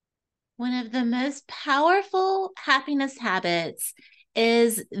One of the most powerful happiness habits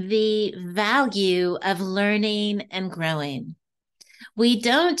is the value of learning and growing. We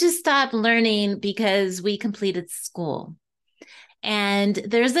don't just stop learning because we completed school. And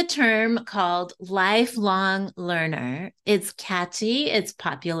there's a term called lifelong learner. It's catchy, it's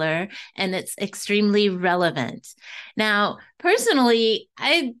popular, and it's extremely relevant. Now, personally,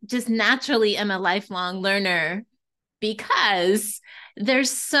 I just naturally am a lifelong learner because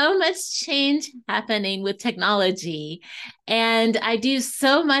there's so much change happening with technology. And I do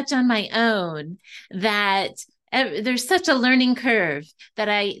so much on my own that there's such a learning curve that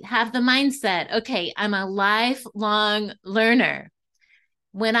I have the mindset, okay, I'm a lifelong learner.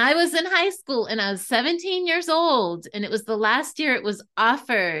 When I was in high school and I was 17 years old, and it was the last year it was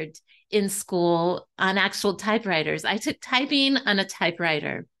offered in school on actual typewriters, I took typing on a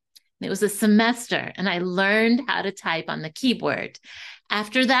typewriter. It was a semester, and I learned how to type on the keyboard.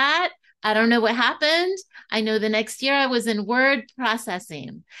 After that, I don't know what happened. I know the next year I was in word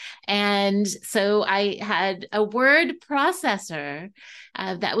processing. And so I had a word processor.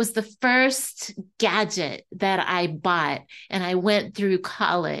 That was the first gadget that I bought. And I went through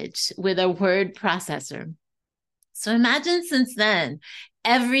college with a word processor. So imagine since then,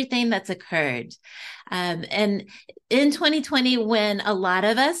 everything that's occurred. And in 2020, when a lot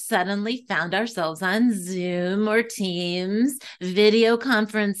of us suddenly found ourselves on Zoom or Teams, video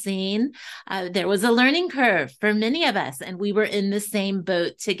conferencing, there was a learning curve for many of us, and we were in the same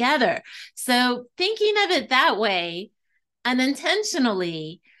boat together. So thinking of it that way,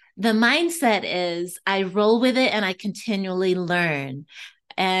 unintentionally, the mindset is I roll with it and I continually learn.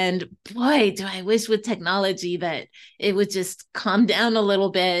 And boy, do I wish with technology that it would just calm down a little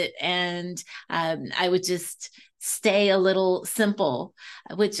bit and I would just stay a little simple,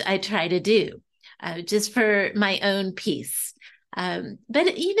 which I try to do just for my own peace. But,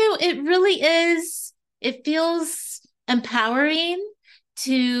 it really is, it feels empowering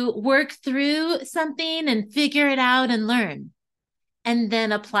to work through something and figure it out and learn and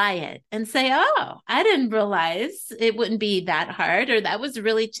then apply it and say, oh, I didn't realize it wouldn't be that hard or that was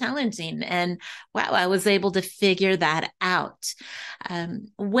really challenging. And wow, I was able to figure that out.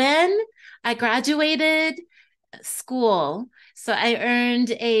 When I graduated school, so I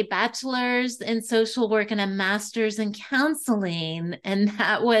earned a bachelor's in social work and a master's in counseling, and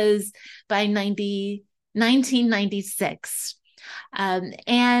that was by 1996.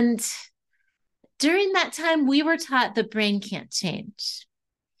 And during that time, we were taught the brain can't change.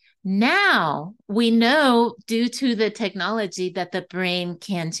 Now we know due to the technology that the brain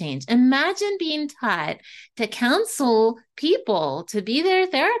can change. Imagine being taught to counsel people, to be their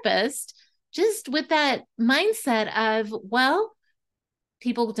therapist, just with that mindset of, well,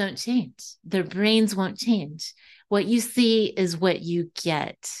 people don't change. Their brains won't change. What you see is what you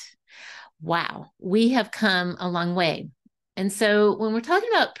get. Wow, we have come a long way. And so when we're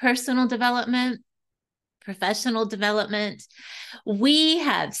talking about personal development, professional development, we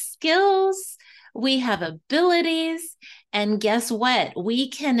have skills, we have abilities, and guess what? We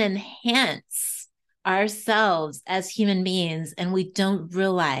can enhance ourselves as human beings, and we don't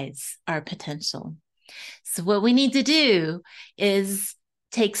realize our potential. So, what we need to do is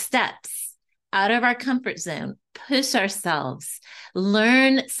take steps out of our comfort zone, push ourselves,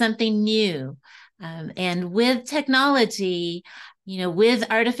 learn something new. And with technology, with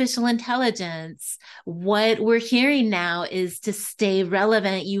artificial intelligence, what we're hearing now is to stay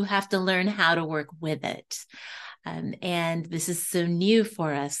relevant, you have to learn how to work with it. And this is so new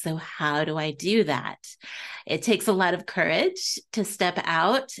for us. So, how do I do that? It takes a lot of courage to step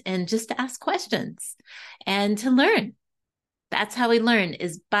out and just to ask questions and to learn. That's how we learn,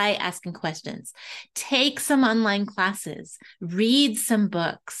 is by asking questions. Take some online classes, read some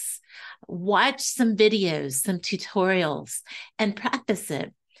books, watch some videos, some tutorials, and practice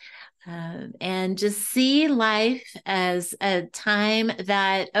it. And just see life as a time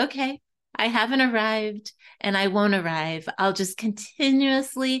that, okay, I haven't arrived and I won't arrive. I'll just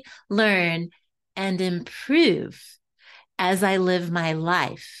continuously learn and improve as I live my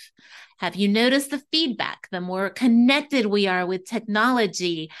life. Have you noticed the feedback? The more connected we are with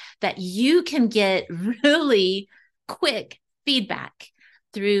technology, that you can get really quick feedback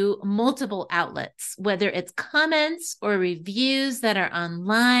through multiple outlets, whether it's comments or reviews that are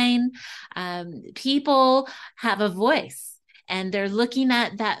online. People have a voice and they're looking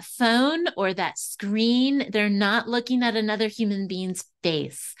at that phone or that screen. They're not looking at another human being's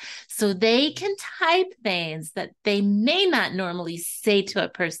face. So they can type things that they may not normally say to a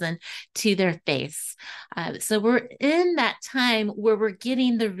person to their face. So we're in that time where we're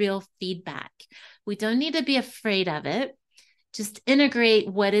getting the real feedback. We don't need to be afraid of it. Just integrate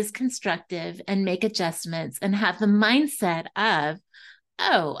what is constructive and make adjustments and have the mindset of,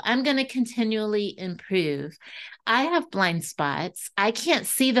 oh, I'm going to continually improve. I have blind spots. I can't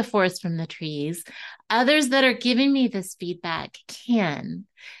see the forest from the trees. Others that are giving me this feedback can.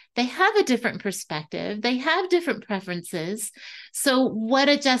 They have a different perspective, they have different preferences. So, what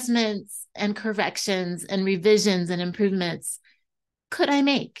adjustments and corrections and revisions and improvements could I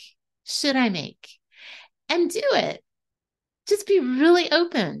make? Should I make? And do it. Just be really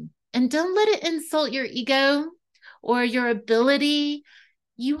open and don't let it insult your ego or your ability.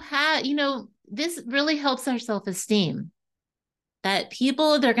 This really helps our self esteem. That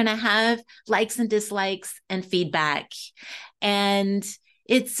people, they're going to have likes and dislikes and feedback. And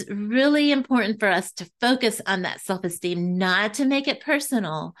it's really important for us to focus on that self esteem, not to make it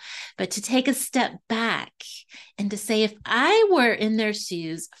personal, but to take a step back and to say, if I were in their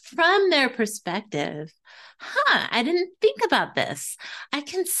shoes from their perspective, I didn't think about this. I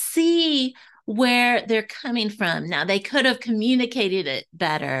can see where they're coming from. Now, they could have communicated it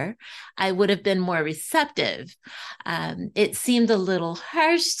better. I would have been more receptive. It seemed a little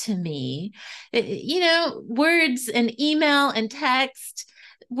harsh to me. Words and email and text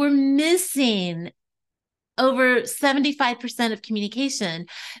were missing over 75% of communication,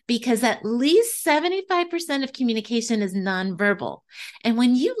 because at least 75% of communication is nonverbal. And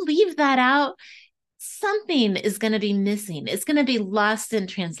when you leave that out, something is going to be missing. It's going to be lost in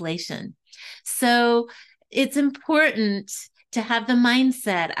translation. So it's important to have the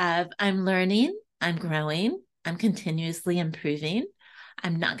mindset of, I'm learning, I'm growing, I'm continuously improving.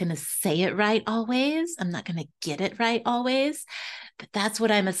 I'm not going to say it right always. I'm not going to get it right always, but that's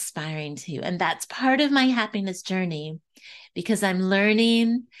what I'm aspiring to. And that's part of my happiness journey, because I'm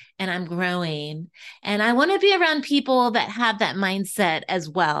learning and I'm growing. And I want to be around people that have that mindset as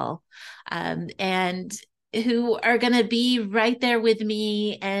well. And who are going to be right there with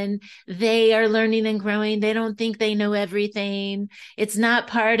me, and they are learning and growing. They don't think they know everything. It's not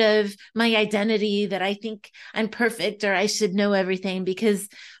part of my identity that I think I'm perfect or I should know everything, because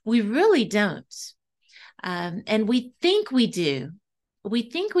we really don't. And we think we do. We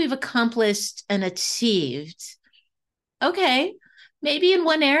think we've accomplished and achieved. Okay, maybe in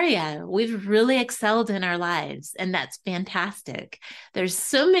one area we've really excelled in our lives, and that's fantastic. There's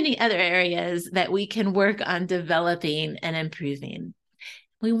so many other areas that we can work on developing and improving.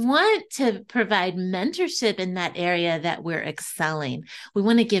 We want to provide mentorship in that area that we're excelling. We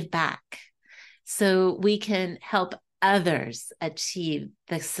want to give back so we can help others achieve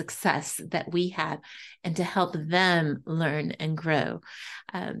the success that we have, and to help them learn and grow.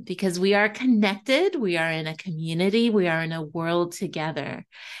 Because we are connected, we are in a community, we are in a world together.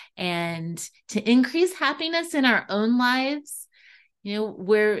 And to increase happiness in our own lives,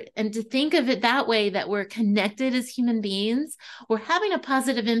 and to think of it that way, that we're connected as human beings, we're having a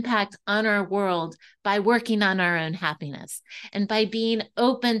positive impact on our world by working on our own happiness and by being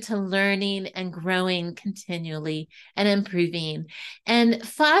open to learning and growing continually and improving and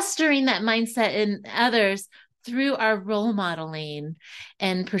fostering that mindset in others through our role modeling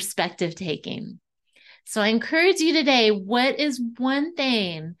and perspective taking. So I encourage you today, what is one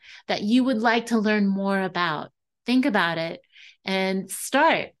thing that you would like to learn more about? Think about it. And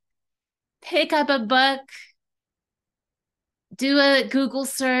start. Pick up a book, do a Google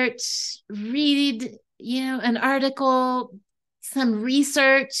search, read, an article, some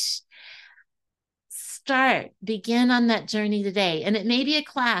research. Begin on that journey today. And it may be a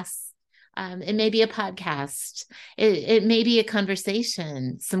class. It may be a podcast. It may be a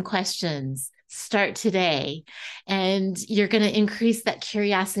conversation, some questions. Start today. And you're going to increase that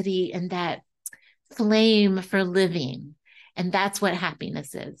curiosity and that flame for living. And that's what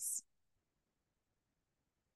happiness is.